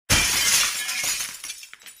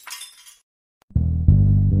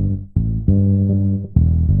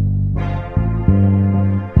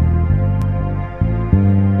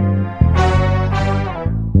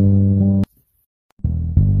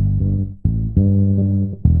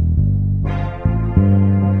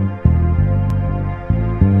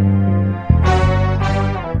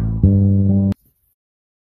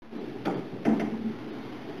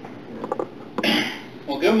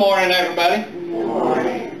morning, everybody. Good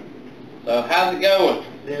morning. So, how's it going?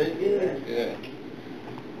 Very good. Good.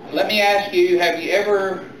 Let me ask you, have you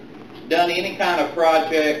ever done any kind of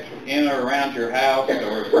project in or around your house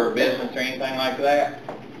or for business or anything like that?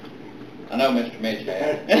 I know Mr. Mitch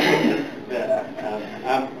has.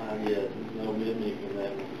 No business for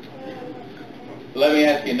that. Let me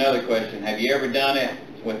ask you another question. Have you ever done it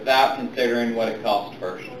without considering what it costs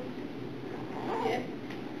first? Yes.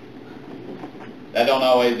 That don't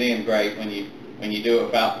always end great when you do it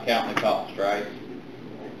without counting the cost, right?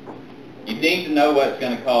 You need to know what it's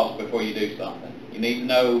going to cost before you do something. You need to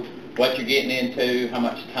know what you're getting into, how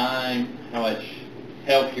much time, how much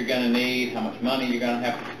help you're going to need, how much money you're going to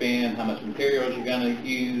have to spend, how much materials you're going to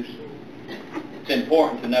use. It's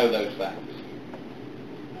important to know those things.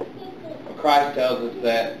 Well, Christ tells us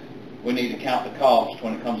that we need to count the cost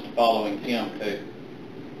when it comes to following Him too.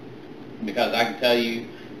 Because I can tell you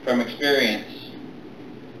from experience,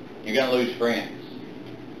 you're going to lose friends.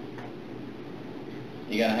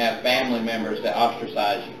 You're going to have family members that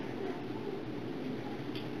ostracize you.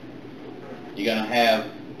 You're going to have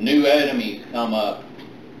new enemies come up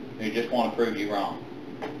who just want to prove you wrong.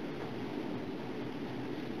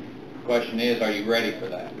 The question is, are you ready for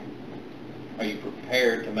that? Are you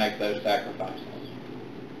prepared to make those sacrifices?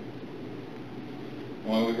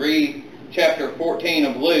 When we read chapter 14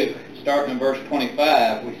 of Luke, starting in verse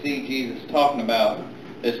 25, we see Jesus talking about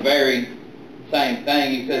this very same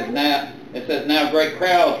thing. He says, now great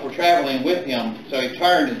crowds were traveling with him, so he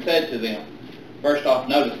turned and said to them. First off,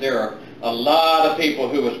 notice there are a lot of people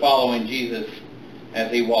who was following Jesus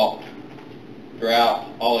as he walked throughout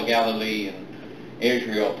all of Galilee and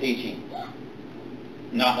Israel teaching.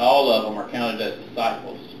 Not all of them are counted as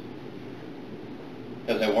disciples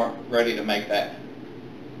because they weren't ready to make that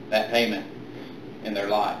payment in their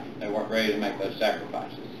life. They weren't ready to make those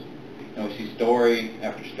sacrifices. And we see story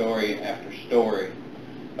after story after story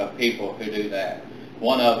of people who do that.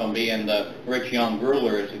 One of them being the rich young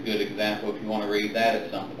ruler is a good example if you want to read that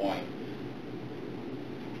at some point.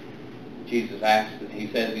 Jesus asks,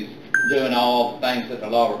 he says he's doing all the things that the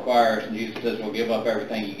law requires, and Jesus says, well, give up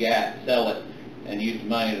everything you got, sell it, and use the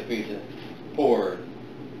money to feed the poor.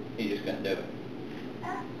 He just couldn't do it.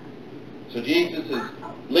 So Jesus is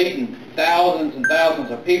leading thousands and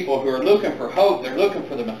thousands of people who are looking for hope. They're looking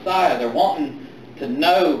for the Messiah. They're wanting to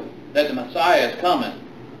know that the Messiah is coming.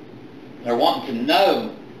 They're wanting to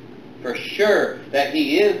know for sure that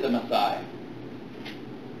He is the Messiah.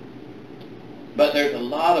 But there's a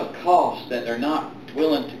lot of costs that they're not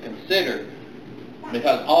willing to consider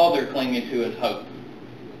because all they're clinging to is hope.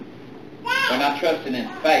 They're not trusting in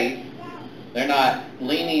faith. They're not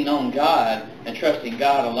leaning on God and trusting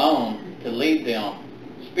God alone to lead them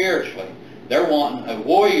spiritually. They're wanting a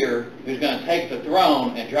warrior who's going to take the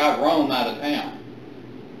throne and drive Rome out of town.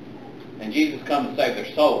 And Jesus comes to save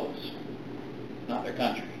their souls, not their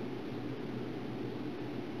country.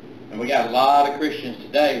 And we got a lot of Christians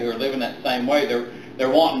today who are living that same way.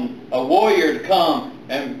 They're wanting a warrior to come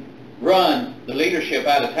and run the leadership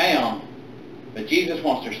out of town, but Jesus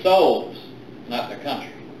wants their souls, not their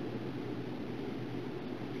country.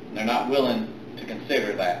 And they're not willing to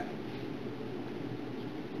consider that.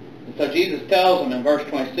 And so Jesus tells them in verse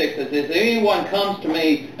 26, says, if anyone comes to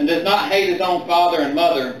me and does not hate his own father and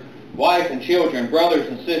mother, wife and children, brothers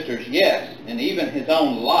and sisters, yes, and even his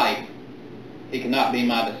own life, he cannot be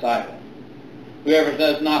my disciple. Whoever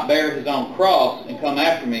does not bear his own cross and come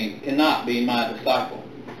after me cannot be my disciple.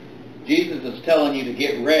 Jesus is telling you to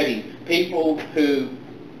get ready. People who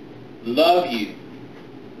love you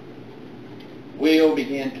will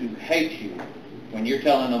begin to hate you when you're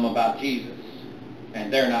telling them about Jesus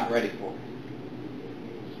and they're not ready for it.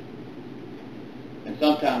 And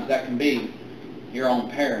sometimes that can be your own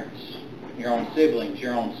parents, your own siblings,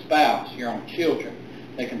 your own spouse, your own children.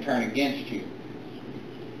 They can turn against you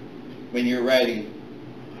when you're ready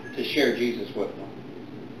to share Jesus with them.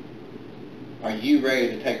 Are you ready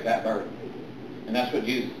to take that burden? And that's what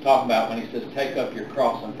Jesus is talking about when he says, take up your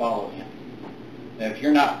cross and follow him. And if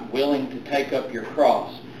you're not willing to take up your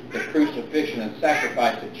cross, the crucifixion and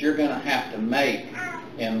sacrifice that you're going to have to make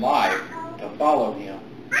in life to follow him,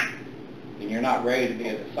 then you're not ready to be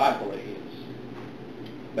a disciple of his.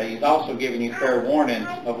 But he's also giving you fair warning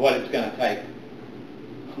of what it's going to take.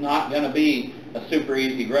 It's not going to be a super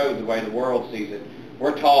easy road the way the world sees it.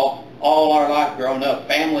 We're taught all our life growing up,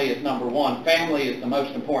 family is number one. Family is the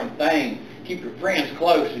most important thing. Keep your friends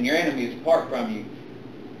close and your enemies apart from you.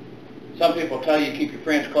 Some people tell you keep your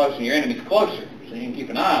friends close and your enemies closer so you can keep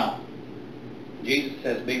an eye on them. Jesus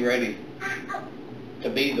says be ready to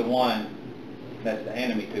be the one that's the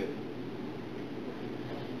enemy to it.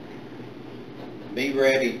 Be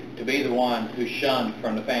ready to be the one who's shunned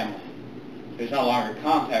from the family, who's no longer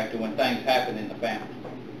contacted when things happen in the family,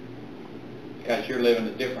 because you're living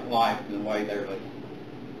a different life than the way they're living.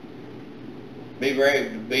 Be ready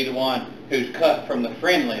to be the one who's cut from the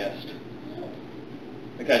friend list,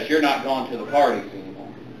 because you're not going to the parties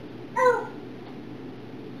anymore,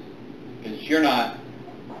 because you're not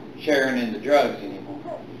sharing in the drugs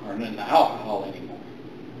anymore, or in the alcohol anymore,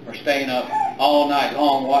 or staying up all night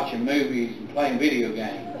long watching movies and playing video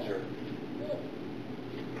games, or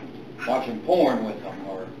watching porn with them,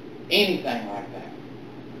 or anything like that.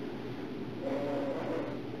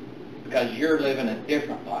 Because you're living a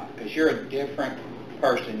different life, because you're a different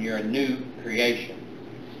person, you're a new creation.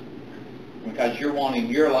 Because you're wanting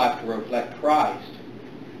your life to reflect Christ,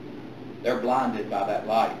 they're blinded by that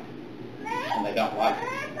light, and they don't like it.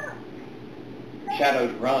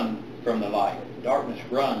 Shadows run from the light. Darkness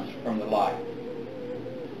runs from the light.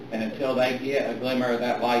 And until they get a glimmer of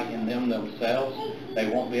that light in them themselves, they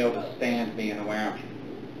won't be able to stand being around you.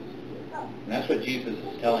 And that's what Jesus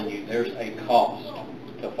is telling you. There's a cost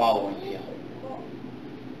to following Him.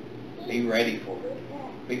 Be ready for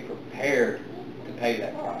it. Be prepared to pay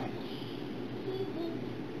that price.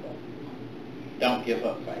 Don't give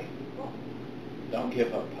up faith. Don't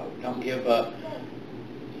give up hope. Don't give up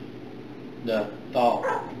the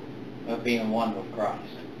thought of being one with Christ.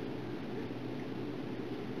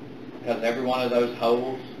 Because every one of those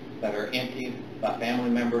holes that are emptied by family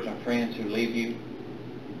members and friends who leave you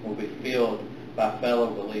will be filled by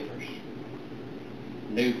fellow believers.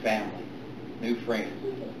 New family, new friends.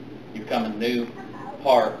 You become a new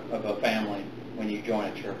part of a family when you join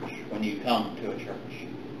a church, when you come to a church,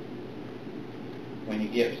 when you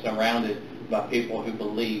get surrounded by people who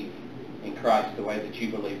believe in Christ the way that you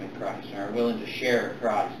believe in Christ, and are willing to share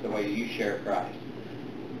Christ the way you share Christ,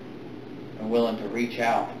 and willing to reach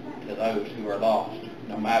out to those who are lost,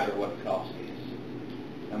 no matter what the cost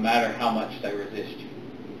is, no matter how much they resist you.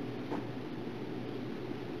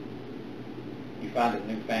 You find a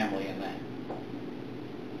new family in that.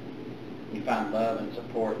 You find love and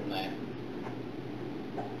support in that.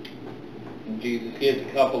 And Jesus gives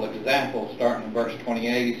a couple of examples, starting in verse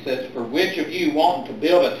 28. He says, "For which of you wanting to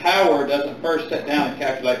build a tower doesn't first sit down and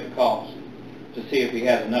calculate the cost to see if he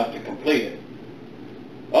has enough to complete it?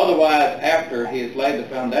 Otherwise, after he has laid the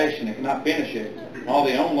foundation and cannot finish it, all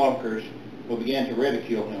the onlookers will begin to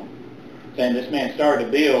ridicule him, saying, 'This man started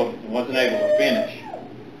to build and wasn't able to finish.'"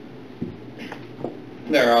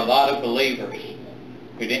 There are a lot of believers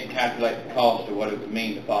who didn't calculate the cost of what it would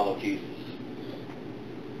mean to follow Jesus.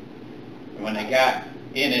 And when they got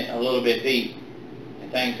in it a little bit deep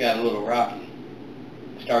and things got a little rocky,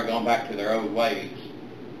 they started going back to their old ways.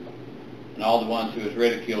 And all the ones who was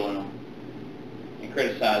ridiculing them and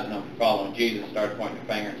criticizing them for following Jesus started pointing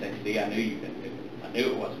their finger and saying, "See, I knew you couldn't do it. I knew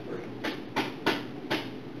it wasn't free."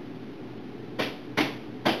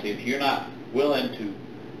 See, if you're not willing to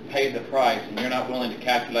pay the price and you're not willing to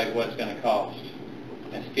calculate what it's going to cost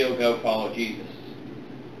and still go follow Jesus,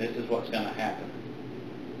 this is what's going to happen.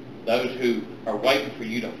 Those who are waiting for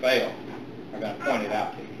you to fail are going to point it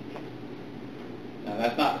out to you. Now,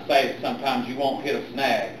 that's not to say that sometimes you won't hit a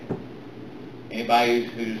snag. Anybody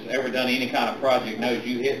who's ever done any kind of project knows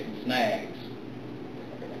you hit some snags.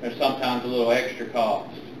 There's sometimes a little extra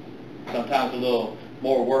cost, sometimes a little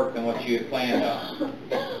more work than what you had planned on.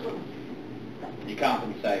 You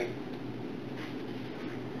compensate.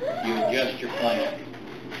 You adjust your plan.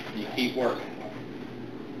 You keep working.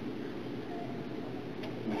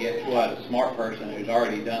 And guess what? A smart person who's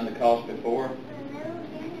already done the cost before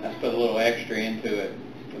has put a little extra into it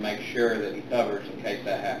to make sure that he covers in case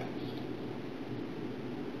that happens.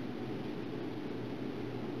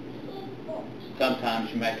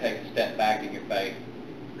 Sometimes you may take a step back in your faith.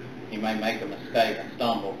 You may make a mistake and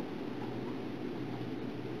stumble.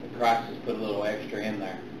 But Christ has put a little extra in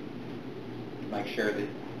there to make sure that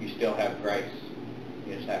you still have grace.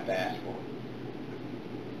 You just have to ask for it.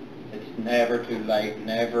 It's never too late,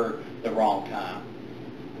 never the wrong time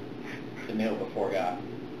to kneel before God.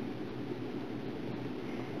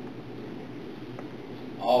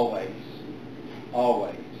 Always,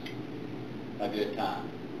 always a good time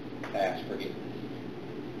to ask forgiveness.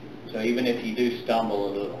 So even if you do stumble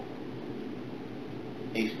a little,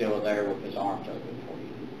 He's still there with His arms open for you.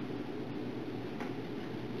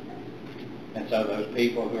 And so those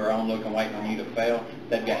people who are onlooking, waiting on you to fail,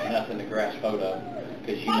 they've got nothing to grasp hold of,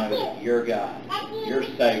 because you know that your God, your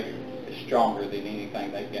Savior, is stronger than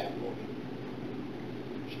anything they've got for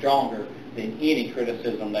you. Stronger than any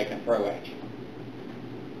criticism they can throw at you.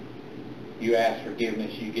 You ask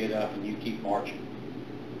forgiveness, you get up and you keep marching.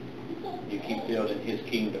 You keep building His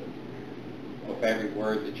kingdom. with every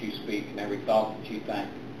word that you speak and every thought that you think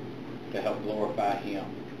to help glorify Him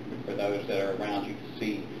for those that are around you to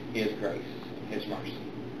see His grace and His mercy.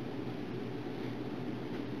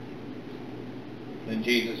 Then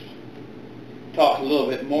Jesus talks a little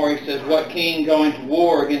bit more. He says, what king going to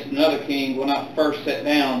war against another king will not first sit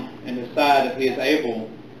down and decide if he is able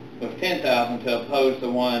with 10,000 to oppose the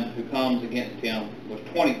one who comes against him with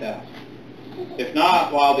 20,000? If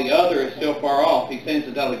not, while the other is still far off, he sends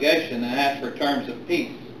a delegation and asks for terms of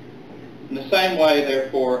peace. In the same way,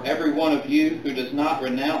 therefore, every one of you who does not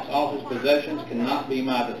renounce all his possessions cannot be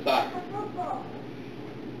my disciple.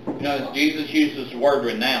 You know, as Jesus uses the word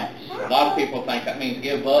renounce, a lot of people think that means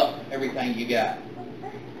give up everything you got.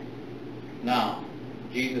 No.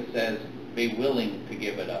 Jesus says, be willing to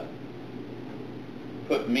give it up.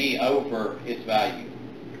 Put me over its value.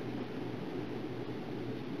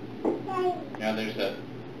 You know, there's a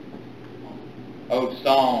old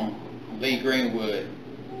song, Lee Greenwood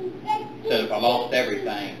said, if I lost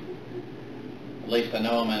everything, at least I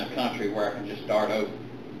know I'm in a country where I can just start over,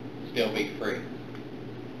 still be free.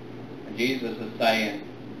 And Jesus is saying,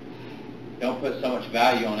 don't put so much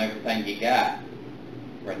value on everything you got.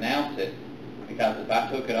 Renounce it, because if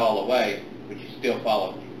I took it all away, would you still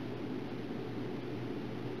follow me?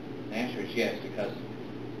 The answer is yes, because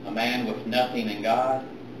a man with nothing in God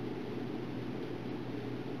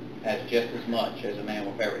has just as much as a man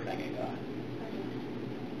with everything in God.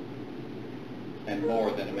 And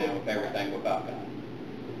more than a man with everything without God.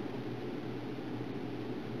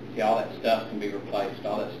 See, all that stuff can be replaced.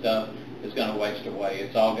 All that stuff is going to waste away.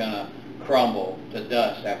 It's all going to crumble to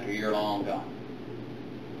dust after you're long gone.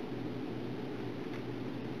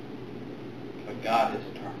 But God is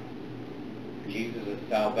eternal. Jesus'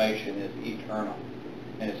 salvation is eternal.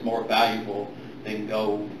 And it's more valuable than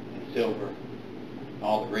gold and silver,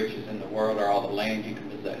 all the riches in the world, or all the land you can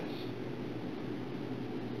possess.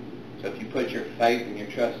 So if you put your faith and your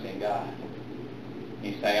trust in God, and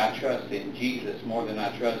you say, I trust in Jesus more than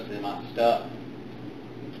I trust in my stuff,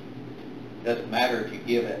 it doesn't matter if you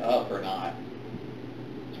give it up or not.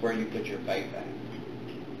 It's where you put your faith at.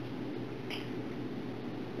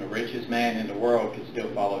 The richest man in the world can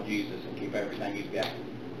still follow Jesus and keep everything he's got.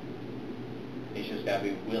 He's just got to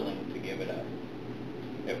be willing to give it up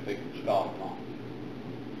if it's called upon.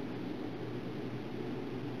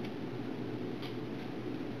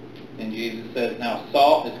 And Jesus says, now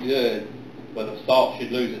salt is good, but if salt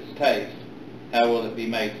should lose its taste, how will it be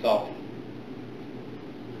made salty?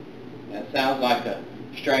 That sounds like a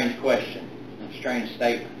strange question, a strange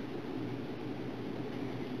statement.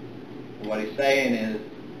 And what he's saying is,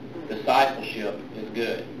 discipleship is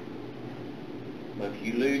good. But if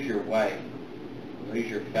you lose your way, lose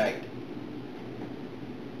your faith,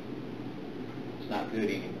 it's not good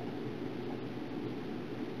anymore.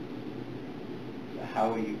 So how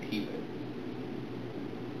will you keep it?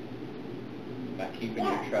 By keeping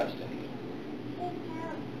your trust in Him.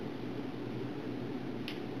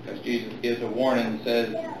 Because Jesus gives a warning and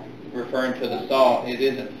says, referring to the salt, it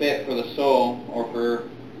isn't fit for the soil or for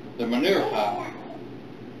the manure pile.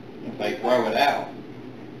 If they throw it out.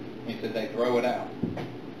 He said they throw it out.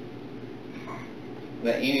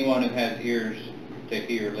 Let anyone who has ears to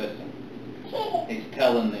hear listen. He's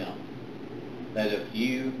telling them that if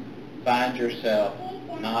you find yourself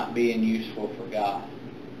not being useful for God,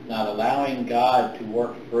 not allowing God to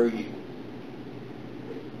work through you,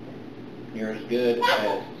 you're as good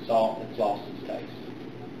as salt that's lost its taste.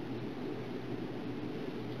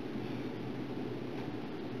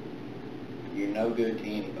 You're no good to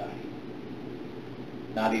anybody.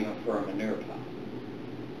 Not even for a manure pile.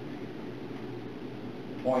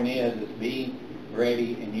 The point is be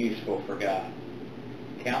ready and useful for God.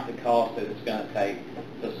 Count the cost that it's going to take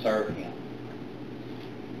to serve Him.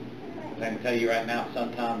 I can tell you right now,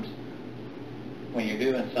 sometimes when you're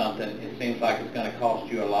doing something, it seems like it's going to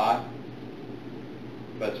cost you a lot,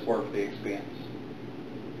 but it's worth the expense.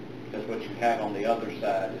 Because what you have on the other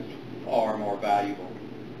side is far more valuable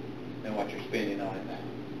than what you're spending on it now.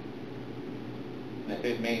 And if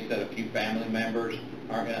it means that a few family members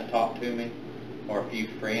aren't going to talk to me, or a few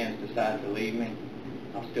friends decide to leave me,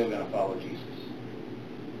 I'm still going to follow Jesus.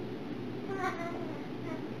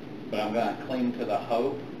 But I'm going to cling to the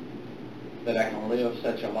hope that I can live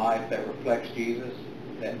such a life that reflects Jesus,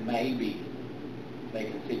 that maybe they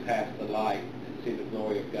can see past the light and see the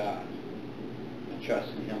glory of God and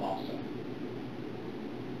trust in Him also.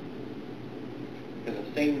 Because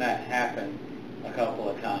I've seen that happen a couple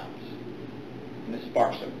of times. And this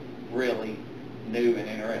sparks some really new and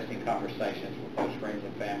interesting conversations with those friends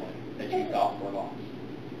and family that you thought were lost.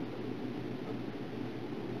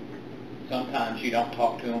 Sometimes you don't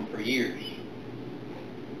talk to them for years,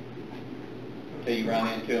 till you run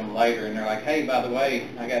into them later and they're like, hey, by the way,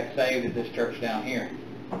 I got saved at this church down here.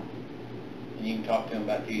 And you can talk to them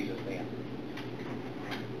about Jesus then.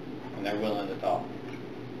 And they're willing to talk.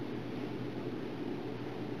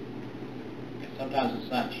 Sometimes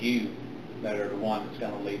it's not you that are the one that's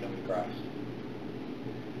going to lead them to Christ.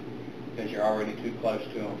 Because you're already too close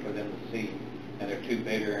to them for them to see. And they're too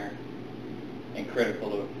bitter and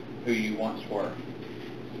critical of who you once were.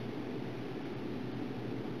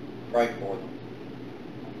 Pray for them.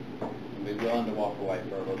 And be willing to walk away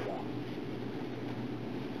for a little while.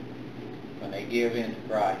 When they give in to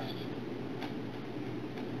Christ,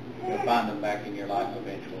 you'll find them back in your life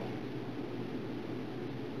eventually.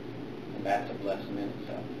 And that's a blessing in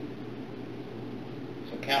itself.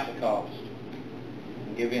 So count the cost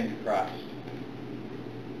and give in to Christ.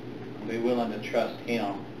 And be willing to trust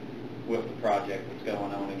Him with the project that's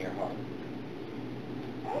going on in your heart.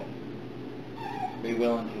 Be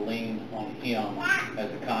willing to lean on Him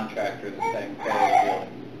as a contractor that's taking care of the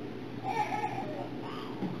building.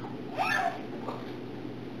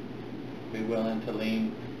 Be willing to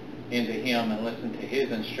lean into Him and listen to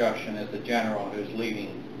His instruction as the general who's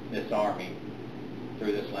leading this army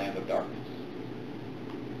through this land of darkness.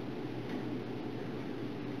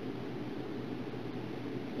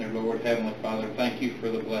 Dear Lord, Heavenly Father, thank you for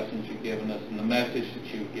the blessings you've given us and the message that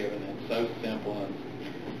you've given. It's so simple and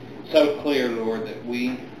so clear, Lord, that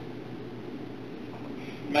we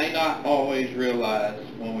may not always realize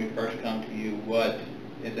when we first come to you what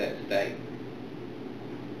is at stake.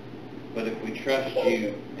 But if we trust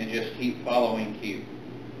you and just keep following you,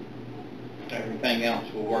 everything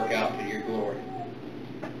else will work out to your glory.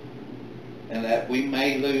 And that we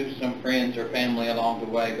may lose some friends or family along the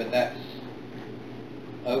way, but that's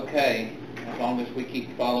okay as long as we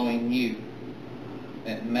keep following you.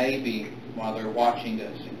 And maybe while they're watching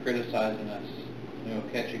us and criticizing us, we'll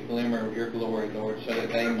catch a glimmer of your glory, Lord, so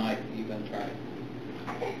that they might even turn.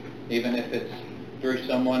 Even if it's through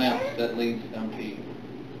someone else that leads them to you.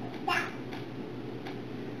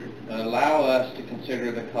 Allow us to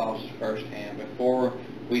consider the cost firsthand before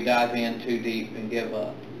we dive in too deep and give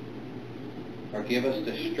up. Or give us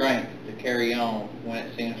the strength to carry on when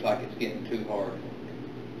it seems like it's getting too hard.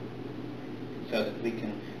 So that we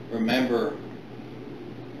can remember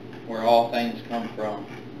where all things come from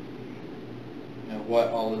and what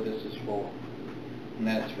all of this is for. And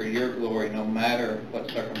that's for your glory, no matter what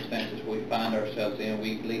circumstances we find ourselves in.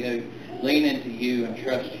 We lean into you and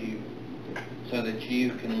trust you so that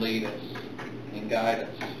you can lead us and guide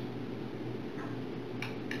us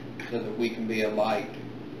so that we can be a light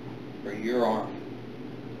for your army.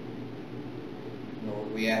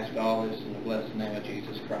 Lord, we ask all this in the blessed name of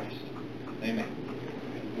Jesus Christ. Amen.